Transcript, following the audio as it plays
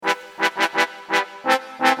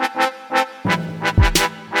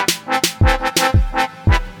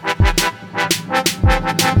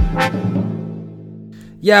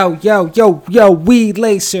Yo, Weed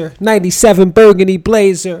Lacer, 97 Burgundy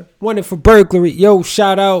Blazer, wanted for burglary. Yo,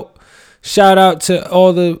 shout out to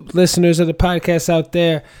all the listeners of the podcast out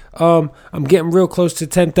there. I'm getting real close to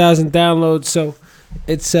 10,000 downloads, so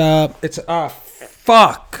it's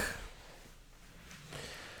fuck.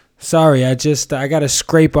 Sorry, I got a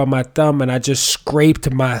scrape on my thumb, and I just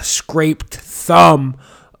scraped my scraped thumb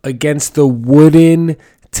against the wooden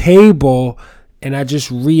table, and I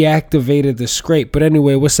just reactivated the scrape. But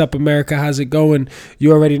anyway, what's up, America? How's it going?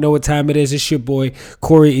 You already know what time it is. It's your boy,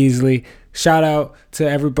 Corey Easley. Shout out to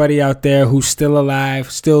everybody out there who's still alive,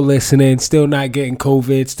 still listening, still not getting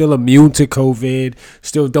COVID, still immune to COVID,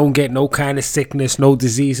 still don't get no kind of sickness, no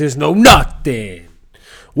diseases, no nothing.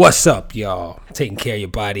 What's up, y'all? Taking care of your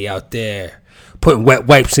body out there. Putting wet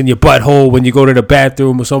wipes in your butthole when you go to the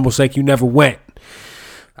bathroom. It's almost like you never went.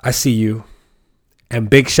 I see you. And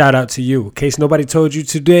big shout out to you. In case nobody told you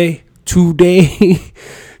today is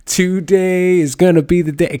going to be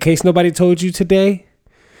the day. In case nobody told you today,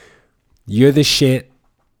 you're the shit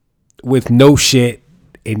with no shit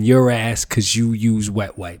in your ass because you use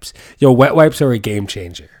wet wipes. Yo, wet wipes are a game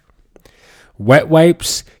changer. Wet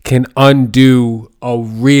wipes can undo a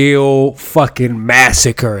real fucking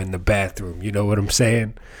massacre in the bathroom. You know what I'm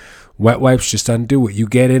saying? Wet wipes just undo it. You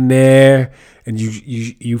get in there and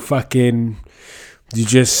you do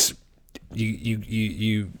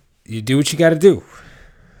what you got to do.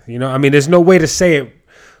 You know, I mean, there's no way to say it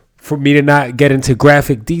for me to not get into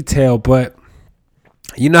graphic detail, but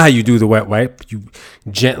you know how you do the wet wipe. You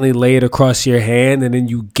gently lay it across your hand, and then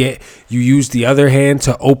you use the other hand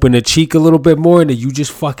to open the cheek a little bit more, and then you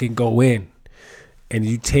just fucking go in and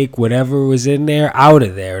you take whatever was in there out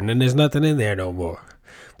of there, and then there's nothing in there no more.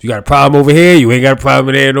 If you got a problem over here, you ain't got a problem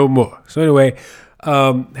in there no more. So anyway,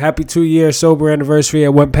 happy 2-year sober anniversary.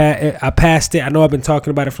 I passed it. I know I've been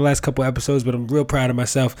talking about it for the last couple episodes, but I'm real proud of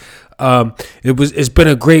myself. It's been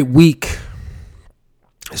a great week.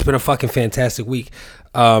 It's been a fucking fantastic week.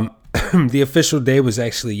 The official day was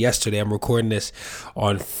actually yesterday. I'm recording this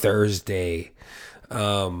on Thursday,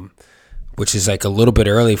 which is like a little bit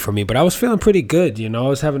early for me, but I was feeling pretty good. You know, I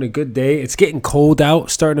was having a good day. It's getting cold out,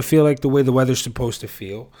 starting to feel like the way the weather's supposed to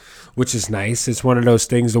feel, which is nice. It's one of those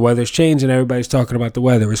things. The weather's changing. Everybody's talking about the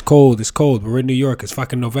weather. It's cold. It's cold. We're in New York. It's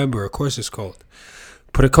fucking November. Of course it's cold.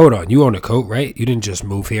 Put a coat on. You own a coat, right? You didn't just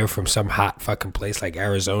move here from some hot fucking place like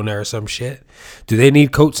Arizona or some shit. Do they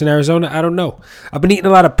need coats in Arizona? I don't know. I've been eating a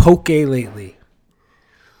lot of poke lately.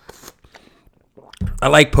 I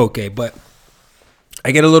like poke, but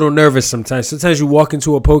I get a little nervous sometimes. Sometimes you walk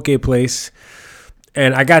into a poke place,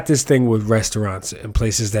 and I got this thing with restaurants and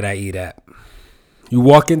places that I eat at. You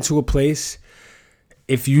walk into a place,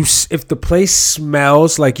 if the place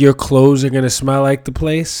smells like your clothes are going to smell like the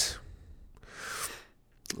place.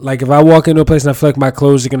 Like if I walk into a place and I feel like my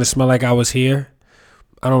clothes are going to smell like I was here,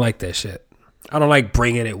 I don't like that shit. I don't like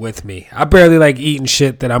bringing it with me. I barely like eating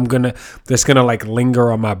shit that's going to like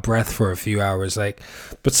linger on my breath for a few hours.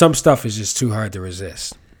 But some stuff is just too hard to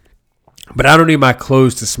resist. But I don't need my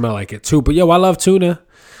clothes to smell like it too. But yo, I love tuna.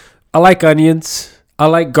 I like onions. I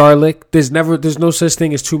like garlic. There's no such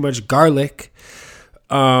thing as too much garlic.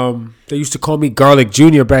 They used to call me Garlic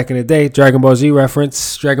Jr. back in the day. Dragon Ball Z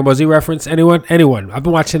reference. Anyone? I've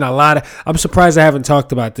been watching a lot of... I'm surprised I haven't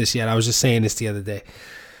talked about this yet. I was just saying this the other day.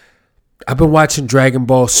 I've been watching Dragon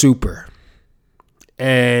Ball Super.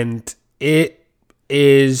 And it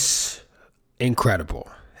is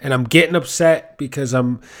incredible. And I'm getting upset because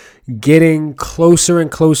I'm getting closer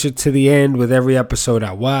and closer to the end with every episode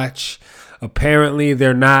I watch. Apparently,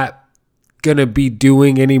 they're not gonna be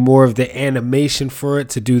doing any more of the animation for it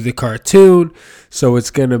to do the cartoon, so it's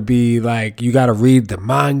gonna be like you gotta read the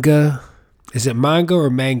manga. Is it manga or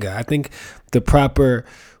manga? I think the proper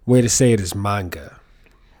way to say it is manga.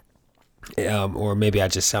 Or maybe I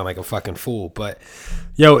just sound like a fucking fool, but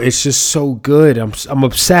yo, it's just so good. I'm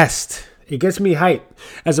obsessed. It gets me hyped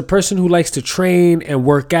as a person who likes to train and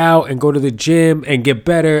work out and go to the gym and get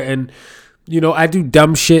better. And you know, I do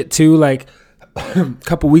dumb shit too, like a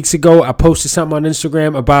couple weeks ago, I posted something on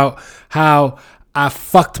Instagram about how I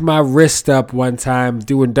fucked my wrist up one time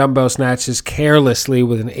doing dumbbell snatches carelessly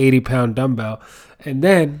with an 80-pound dumbbell. And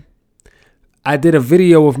then I did a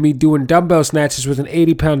video of me doing dumbbell snatches with an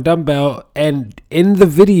 80-pound dumbbell. And in the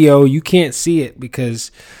video, you can't see it because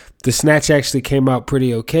the snatch actually came out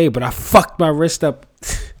pretty okay. But I fucked my wrist up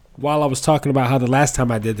while I was talking about how the last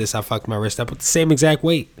time I did this, I fucked my wrist up with the same exact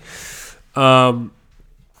weight.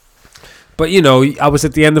 But, you know, I was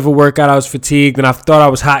at the end of a workout. I was fatigued, and I thought I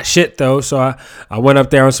was hot shit, though. So I went up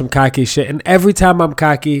there on some cocky shit. And every time I'm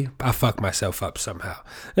cocky, I fuck myself up somehow.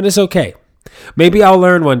 And it's okay. Maybe I'll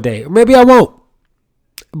learn one day. Or maybe I won't.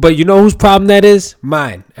 But you know whose problem that is?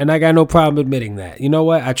 Mine. And I got no problem admitting that. You know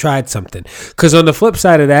what? I tried something. Because on the flip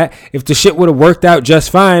side of that, if the shit would have worked out just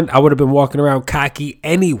fine, I would have been walking around cocky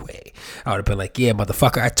anyway. I would have been like, yeah,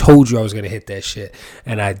 motherfucker, I told you I was going to hit that shit.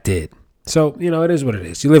 And I did. So, you know, it is what it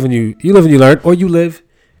is. You live and you learn, or you live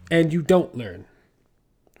and you don't learn.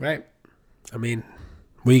 Right? I mean,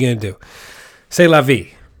 what are you going to do? C'est la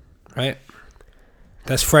vie. Right?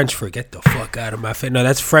 That's French for get the fuck out of my face. No,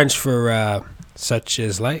 that's French for such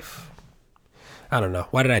is life. I don't know.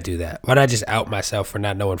 Why did I do that? Why did I just out myself for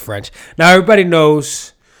not knowing French? Now everybody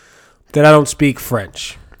knows that I don't speak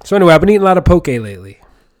French. So anyway, I've been eating a lot of poke lately.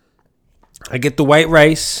 I get the white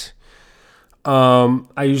rice.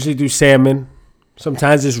 I usually do salmon.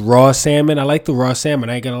 Sometimes it's raw salmon. I like the raw salmon.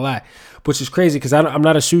 I ain't gonna lie. Which is crazy because I'm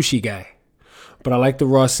not a sushi guy. But I like the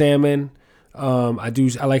raw salmon. I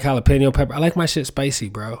like jalapeno pepper. I like my shit spicy,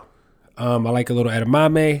 bro. I like a little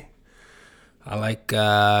edamame. I like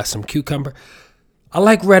some cucumber. I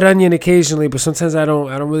like red onion occasionally, but sometimes I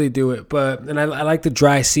don't really do it. And I like the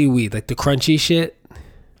dry seaweed, like the crunchy shit.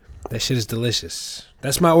 That shit is delicious.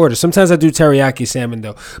 That's my order. Sometimes I do teriyaki salmon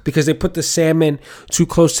though, because they put the salmon too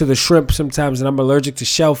close to the shrimp sometimes, and I'm allergic to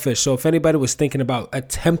shellfish. So if anybody was thinking about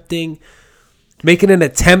making an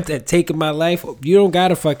attempt at taking my life, you don't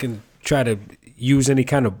gotta fucking try to use any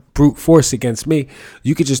kind of brute force against me.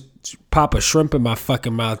 You could just pop a shrimp in my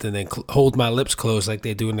fucking mouth and then hold my lips closed like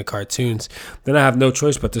they do in the cartoons. Then I have no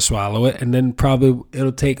choice but to swallow it, and then probably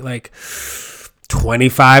it'll take like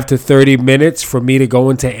 25 to 30 minutes for me to go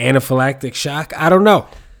into anaphylactic shock. I don't know.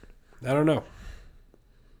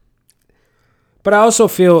 But I also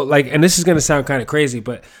feel like, and this is going to sound kind of crazy,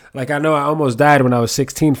 but like I know I almost died when I was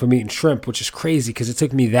 16 from eating shrimp, which is crazy because it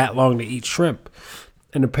took me that long to eat shrimp.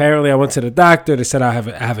 And apparently I went to the doctor. They said I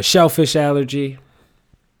have a shellfish allergy.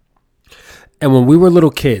 And when we were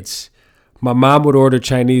little kids, my mom would order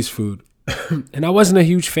Chinese food. And I wasn't a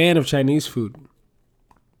huge fan of Chinese food.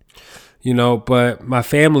 You know, but my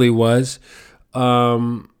family was. But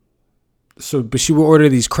she would order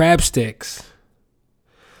these crab sticks.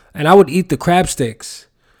 And I would eat the crab sticks.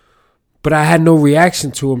 But I had no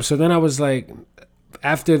reaction to them. So then I was like,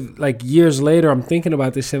 after like years later, I'm thinking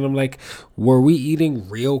about this and I'm like, were we eating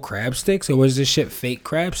real crab sticks or was this shit fake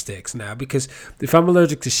crab sticks now? Because if I'm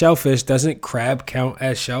allergic to shellfish, doesn't crab count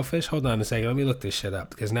as shellfish? Hold on a second. Let me look this shit up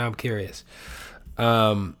because now I'm curious.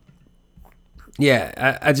 I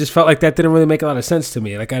just felt like that didn't really make a lot of sense to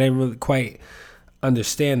me. Like I didn't really quite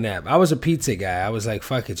understand that. I was a pizza guy. I was like,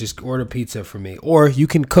 fuck it, just order pizza for me. Or you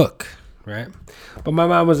can cook, right? But my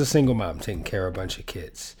mom was a single mom taking care of a bunch of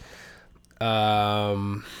kids.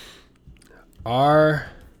 Are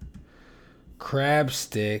crab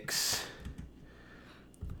sticks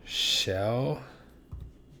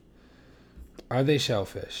are they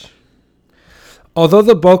shellfish? Although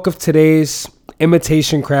the bulk of today's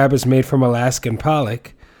imitation crab is made from Alaskan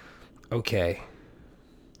pollock, okay.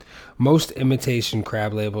 Most imitation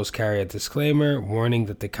crab labels carry a disclaimer warning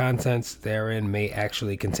that the contents therein may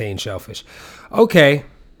actually contain shellfish. Okay.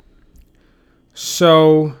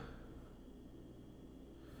 So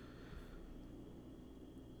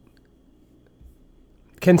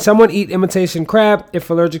can someone eat imitation crab if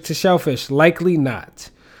allergic to shellfish? Likely not.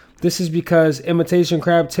 This is because imitation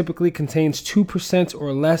crab typically contains 2%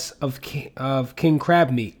 or less of king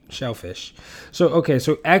crab meat, shellfish.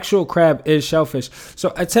 So actual crab is shellfish.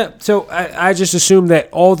 So I just assumed that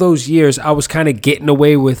all those years I was kind of getting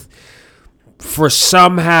away with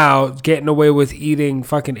eating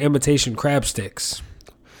fucking imitation crab sticks.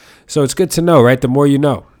 So it's good to know, right? The more you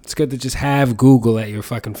know. It's good to just have Google at your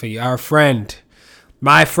fucking feet. Our friend.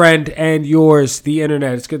 My friend and yours, the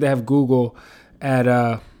internet. It's good to have Google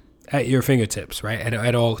at your fingertips, right?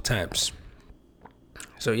 At all times.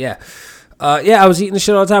 So I was eating the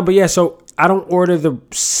shit all the time. But yeah, so I don't order the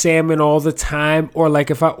salmon all the time. Or like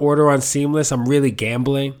if I order on Seamless, I'm really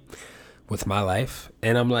gambling with my life.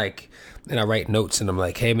 And I'm like, and I write notes and I'm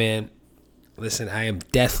like, hey man, listen, I am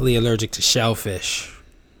deathly allergic to shellfish.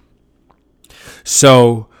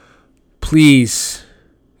 So please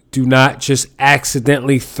do not just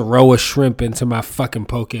accidentally throw a shrimp into my fucking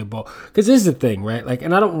poke bowl. Because this is the thing, right? Like,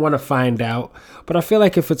 and I don't want to find out, but I feel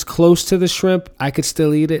like if it's close to the shrimp, I could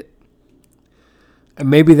still eat it. And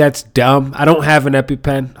maybe that's dumb. I don't have an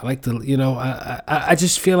EpiPen. I like to, I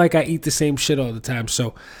just feel like I eat the same shit all the time.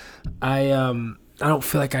 So I don't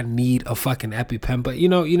feel like I need a fucking EpiPen, but you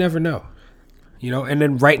never know. And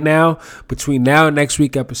then right now, between now and next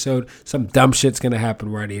week episode, some dumb shit's going to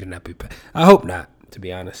happen where I need an EpiPen. I hope not, to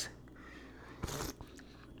be honest.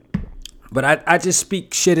 But I just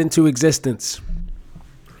speak shit into existence.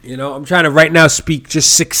 I'm trying to right now speak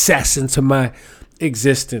just success into my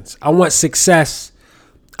existence. I want success.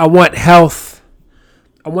 I want health.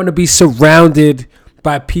 I want to be surrounded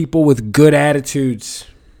by people with good attitudes.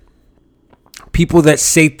 People that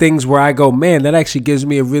say things where I go, man, that actually gives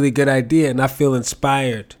me a really good idea and I feel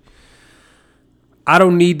inspired. I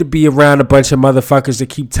don't need to be around a bunch of motherfuckers that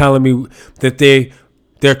keep telling me that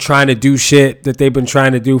they're trying to do shit that they've been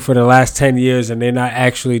trying to do for the last 10 years and they're not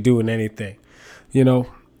actually doing anything. You know,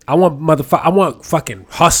 I want fucking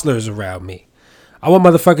hustlers around me. I want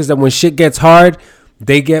motherfuckers that when shit gets hard,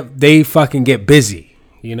 they fucking get busy.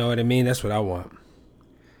 You know what I mean? That's what I want.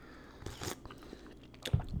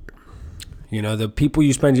 You know, the people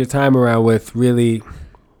you spend your time around with really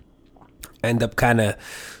end up kind of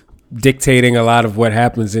dictating a lot of what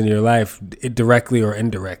happens in your life, directly or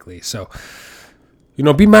indirectly. So, you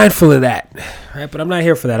know, be mindful of that, right? But I'm not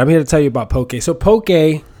here for that. I'm here to tell you about poke. So poke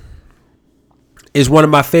is one of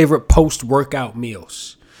my favorite post-workout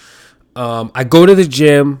meals. I go to the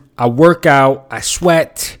gym, I work out, I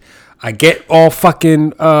sweat, I get all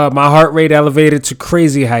fucking my heart rate elevated to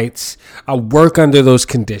crazy heights. I work under those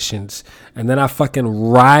conditions, and then I fucking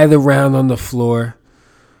writhe around on the floor.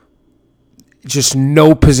 Just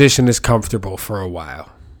no position is comfortable for a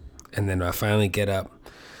while, and then I finally get up,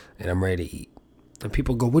 and I'm ready to eat. And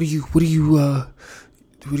people go, "What are you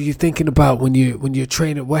thinking about when you're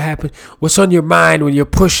training? What happened? What's on your mind when you're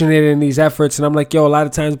pushing it in these efforts?" And I'm like, "Yo, a lot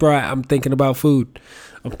of times, bro, I'm thinking about food.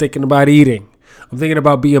 I'm thinking about eating. I'm thinking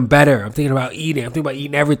about being better. I'm thinking about eating. I'm thinking about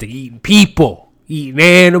eating everything, eating people, eating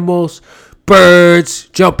animals, birds,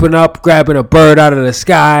 jumping up, grabbing a bird out of the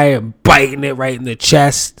sky and biting it right in the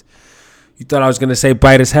chest." You thought I was going to say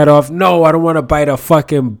bite his head off? No, I don't want to bite a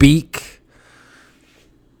fucking beak.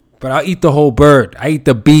 But I'll eat the whole bird. I eat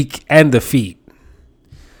the beak and the feet.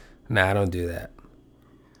 Nah, I don't do that.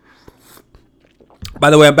 By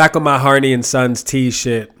the way, I'm back on my Harney and Sons tea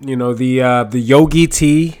shit. You know, the Yogi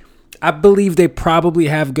tea. I believe they probably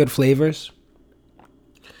have good flavors.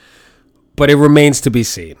 But it remains to be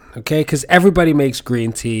seen, okay? Because everybody makes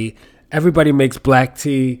green tea. Everybody makes black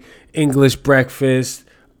tea, English breakfast,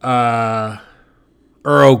 Earl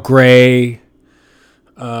Grey,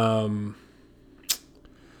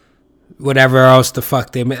 whatever else the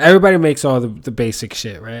fuck they make. Everybody makes all the basic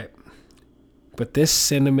shit, right? But this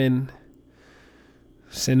cinnamon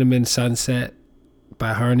sunset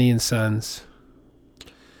by Harney and Sons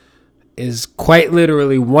is quite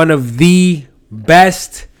literally one of the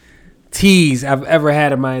best teas I've ever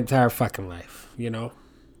had in my entire fucking life, you know?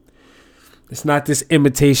 It's not this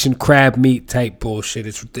imitation crab meat type bullshit.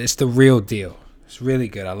 It's the real deal. It's really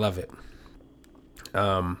good. I love it.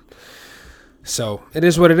 So it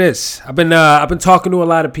is what it is. I've been talking to a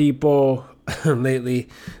lot of people lately.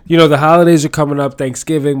 You know, the holidays are coming up.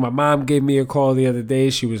 Thanksgiving. My mom gave me a call the other day.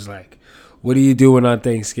 She was like, "What are you doing on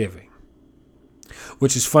Thanksgiving?"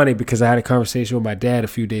 Which is funny because I had a conversation with my dad a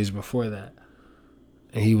few days before that,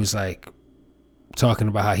 and he was like talking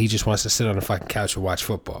about how he just wants to sit on the fucking couch and watch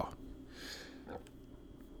football.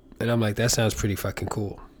 And I'm like, that sounds pretty fucking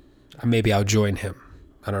cool. Maybe I'll join him.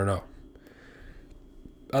 I don't know.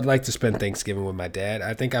 I'd like to spend Thanksgiving with my dad.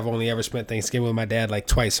 I think I've only ever spent Thanksgiving with my dad like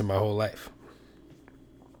twice in my whole life.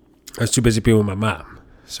 I was too busy being with my mom,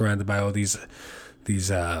 surrounded by all these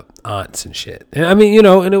aunts and shit. And I mean, you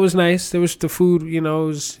know, and it was nice. There was the food, you know,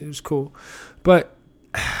 it was cool. But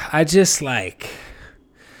I just like,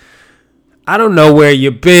 I don't know where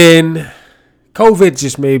you've been.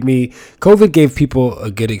 COVID gave people a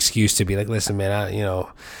good excuse to be like, listen, man,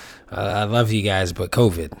 I love you guys, but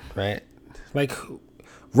COVID, right? Like,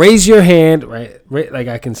 raise your hand, right? Like,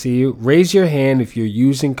 I can see you. Raise your hand if you're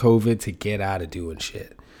using COVID to get out of doing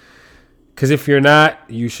shit. Because if you're not,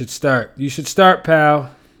 you should start. You should start, pal.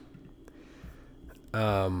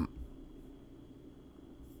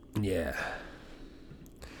 Yeah.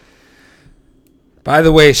 By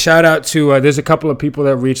the way, shout out to, there's a couple of people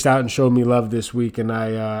that reached out and showed me love this week, and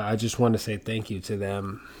I just want to say thank you to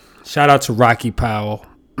them. Shout out to Rocky Powell,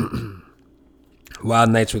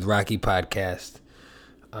 Wild Nights with Rocky podcast.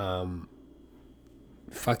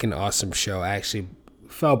 Fucking awesome show. I actually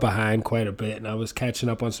fell behind quite a bit, and I was catching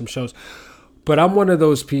up on some shows. But I'm one of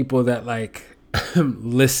those people that, like,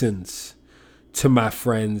 listens to my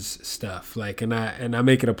friends' stuff, like, and I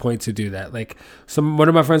make it a point to do that. Like, one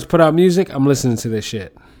of my friends put out music, I'm listening to this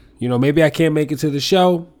shit. You know, maybe I can't make it to the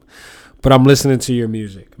show, but I'm listening to your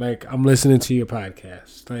music. Like, I'm listening to your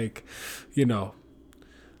podcast. Like, you know,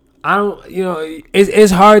 I don't, you know,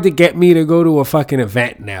 it's hard to get me to go to a fucking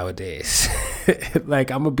event nowadays.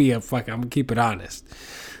 Like, I'm gonna keep it honest.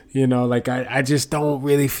 You know, like I just don't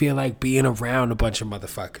really feel like being around a bunch of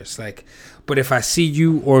motherfuckers. Like, but if I see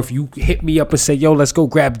you or if you hit me up and say, yo, let's go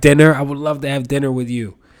grab dinner, I would love to have dinner with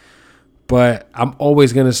you. But I'm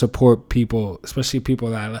always going to support people, especially people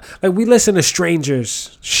that I love. Like, we listen to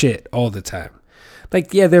strangers shit all the time.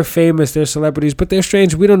 Like, yeah, they're famous, they're celebrities, but they're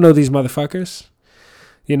strange. We don't know these motherfuckers.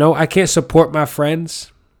 You know, I can't support my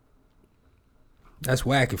friends. That's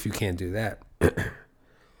whack if you can't do that.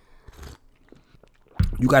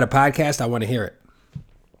 You got a podcast? I want to hear it.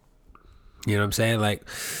 You know what I'm saying? Like,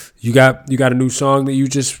 you got a new song that you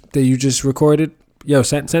just recorded? Yo,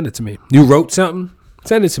 send it to me. You wrote something?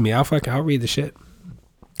 Send it to me. I'll read the shit.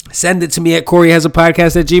 Send it to me at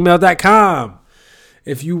CoreyHasAPodcast@gmail.com.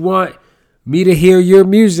 If you want me to hear your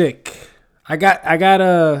music.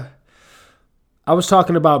 I was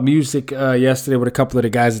talking about music yesterday with a couple of the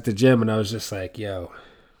guys at the gym, and I was just like, yo.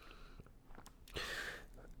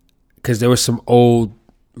 Because there was some old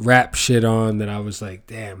rap shit on that I was like,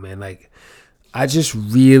 damn, man, like, I just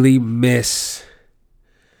really miss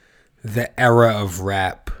the era of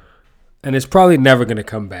rap. And it's probably never going to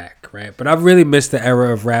come back, right? But I really miss the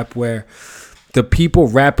era of rap where the people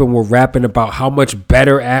rapping were rapping about how much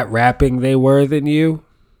better at rapping they were than you.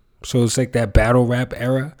 So it's like that battle rap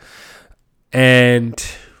era. And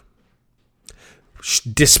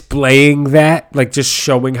displaying that, like just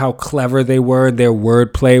showing how clever they were, and their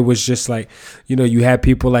wordplay was just like, you know, you had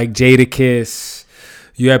people like Jadakiss,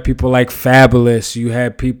 you had people like Fabulous, you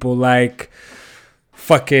had people like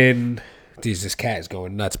fucking, this cat is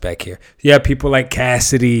going nuts back here. You had people like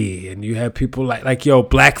Cassidy, and you had people like yo,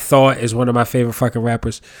 Black Thought is one of my favorite fucking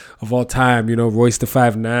rappers of all time. You know, Royce the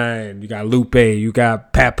 5'9", you got Lupe, you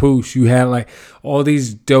got Papoose, you had like all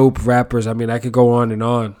these dope rappers. I mean, I could go on and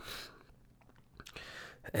on.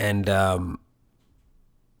 And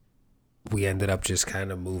we ended up just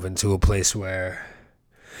kind of moving to a place where,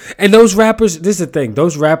 and those rappers, this is the thing,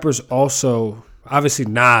 those rappers also, obviously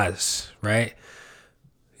Nas, right?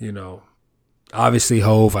 You know, obviously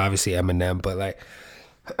Hove, obviously Eminem, but like,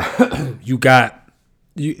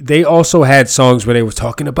 they also had songs where they were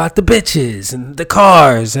talking about the bitches and the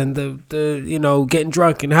cars and the you know, getting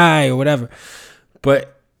drunk and high or whatever.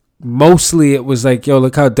 But mostly it was like, yo,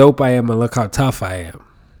 look how dope I am and look how tough I am.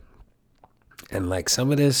 And like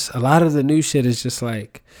some of this, a lot of the new shit is just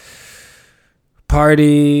like,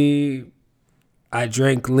 party, I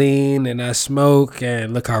drink lean and I smoke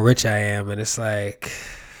and look how rich I am. And it's like,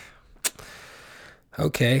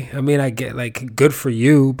 okay, I mean, I get like, good for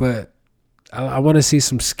you, but I want to see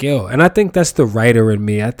some skill. And I think that's the writer in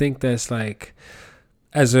me. I think that's like,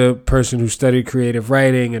 as a person who studied creative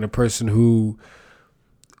writing and a person who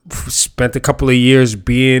spent a couple of years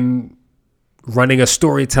running a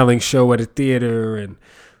storytelling show at a theater and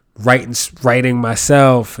writing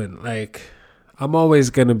myself, and like, I'm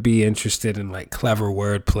always going to be interested in like clever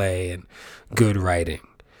wordplay and good writing,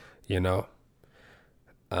 you know?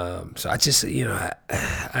 So I just, you know,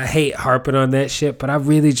 I hate harping on that shit, but I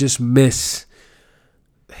really just miss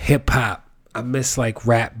hip hop. I miss like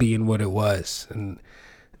rap being what it was. And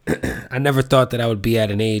I never thought that I would be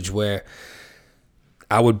at an age where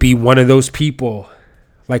I would be one of those people.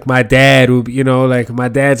 Like my dad, you know, like my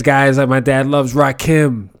dad's guys, like my dad loves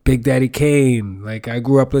Rakim, Big Daddy Kane. Like I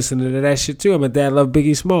grew up listening to that shit too. And my dad loved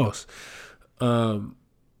Biggie Smalls.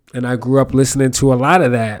 And I grew up listening to a lot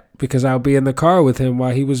of that because I'll be in the car with him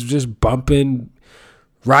while he was just bumping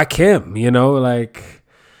Rakim, you know, like,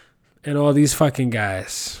 and all these fucking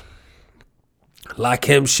guys.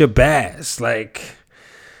 Lakim Shabazz, like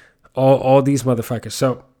all these motherfuckers.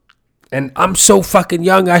 So, and I'm so fucking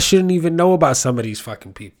young, I shouldn't even know about some of these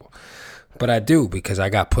fucking people. But I do because I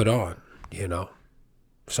got put on, you know.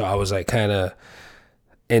 So I was like kind of,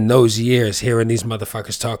 in those years, hearing these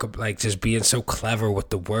motherfuckers talk, like just being so clever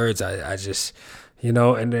with the words, I just, you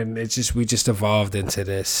know, and then we just evolved into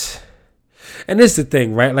this. And this is the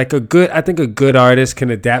thing, right? Like I think a good artist can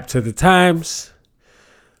adapt to the times.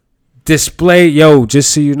 Display, yo,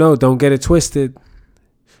 just so you know, don't get it twisted.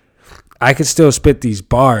 I can still spit these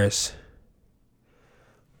bars,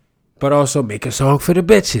 but also make a song for the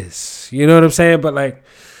bitches. You know what I'm saying? But like,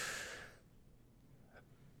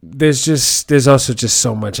 there's also just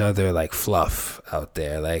so much other like fluff out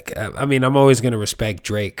there. Like, I mean, I'm always going to respect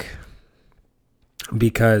Drake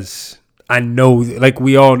because I know, like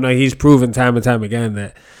we all know, he's proven time and time again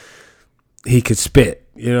that he could spit.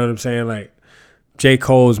 You know what I'm saying? Like, J.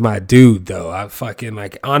 Cole's my dude though. I fucking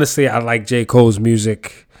like, honestly, I like J. Cole's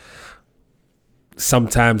music.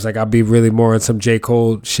 Sometimes like I'll be really more on some J.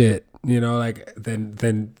 Cole shit, you know, like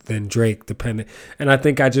than Drake, depending. And I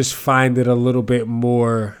think I just find it a little bit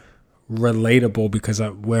more relatable because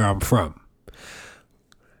of where I'm from.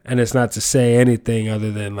 And it's not to say anything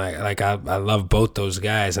other than like I love both those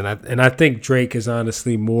guys, and I think Drake is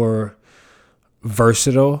honestly more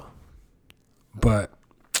versatile, but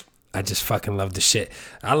I just fucking love the shit.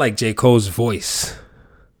 I like J. Cole's voice.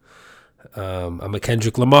 I'm a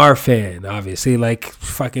Kendrick Lamar fan, obviously. Like,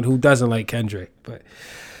 fucking who doesn't like Kendrick? But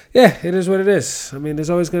yeah, it is what it is. I mean, there's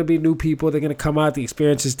always going to be new people. They're going to come out. The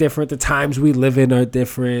experience is different. The times we live in are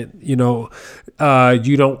different. You know,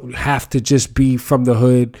 you don't have to just be from the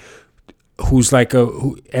hood who's like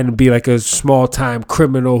and be like a small time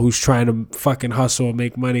criminal who's trying to fucking hustle and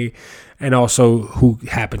make money, and also who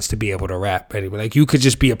happens to be able to rap anyway. Like, you could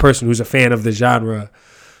just be a person who's a fan of the genre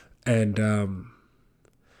and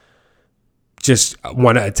just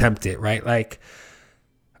want to attempt it, right? Like,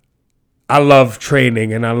 I love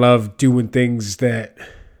training and I love doing things that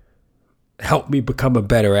help me become a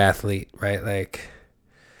better athlete, right? Like,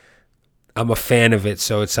 I'm a fan of it,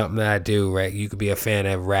 so it's something that I do, right? You could be a fan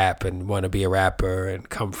of rap and want to be a rapper and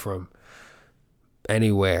come from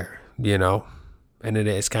anywhere, you know? And it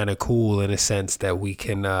is kind of cool in a sense that we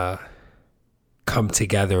can come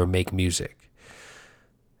together and make music.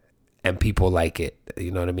 And people like it, you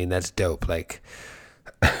know what I mean? That's dope. Like,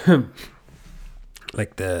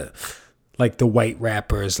 like the white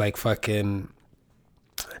rappers, like fucking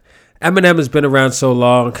Eminem has been around so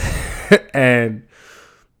long, and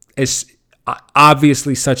it's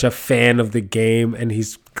obviously such a fan of the game, and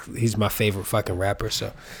he's my favorite fucking rapper.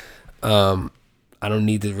 So, I don't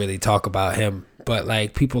need to really talk about him, but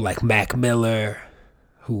like people like Mac Miller,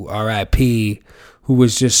 who R.I.P., who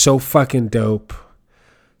was just so fucking dope.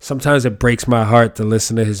 Sometimes it breaks my heart to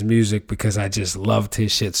listen to his music because I just loved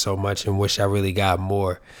his shit so much and wish I really got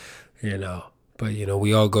more, you know. But, you know,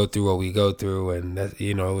 we all go through what we go through, and, that,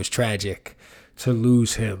 you know, it was tragic to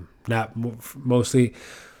lose him. Mostly,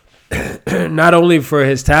 not only for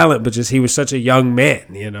his talent, but just he was such a young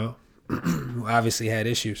man, you know, who obviously had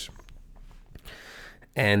issues.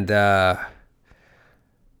 And,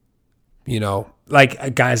 you know,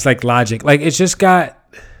 like guys like Logic, like it's just got...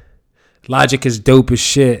 Logic is dope as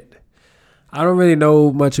shit. I don't really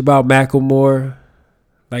know much about Macklemore.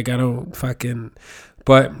 Like, I don't fucking...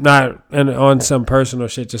 But not... And on some personal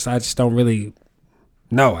shit, I just don't really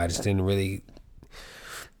know. I just didn't really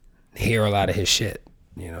hear a lot of his shit,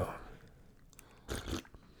 you know.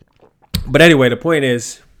 But anyway, the point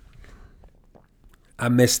is, I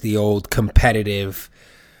miss the old competitive,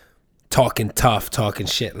 talking tough, talking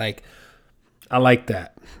shit. Like, I like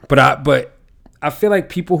that. But I feel like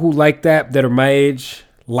people who like that are my age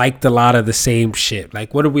liked a lot of the same shit.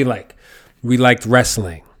 Like, what did we like? We liked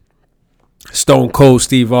wrestling. Stone Cold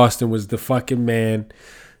Steve Austin was the fucking man,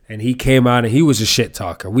 and he came out and he was a shit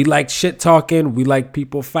talker. We liked shit talking. We liked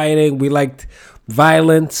people fighting. We liked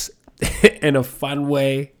violence in a fun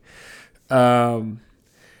way. You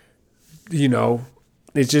know,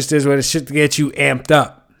 it just is what it's shit to get you amped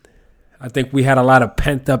up. I think we had a lot of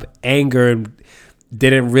pent up anger and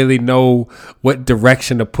didn't really know what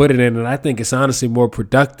direction to put it in. And I think it's honestly more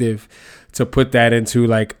productive to put that into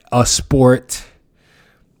like a sport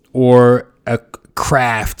or a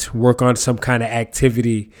craft, work on some kind of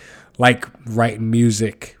activity like writing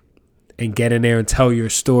music and get in there and tell your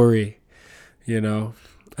story, you know,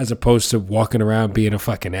 as opposed to walking around being a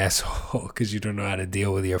fucking asshole because you don't know how to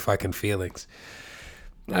deal with your fucking feelings.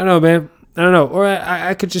 I don't know, man. I don't know. Or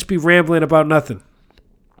I could just be rambling about nothing,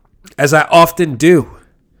 as I often do.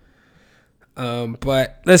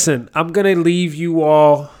 But listen, I'm going to leave you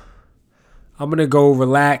all. I'm going to go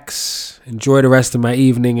relax, enjoy the rest of my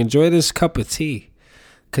evening, enjoy this cup of tea,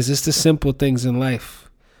 because it's the simple things in life.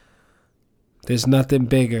 There's nothing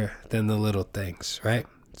bigger than the little things, right?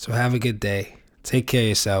 So have a good day. Take care of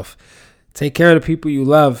yourself. Take care of the people you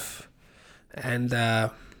love. And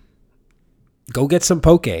go get some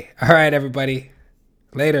poke. All right, everybody.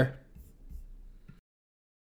 Later.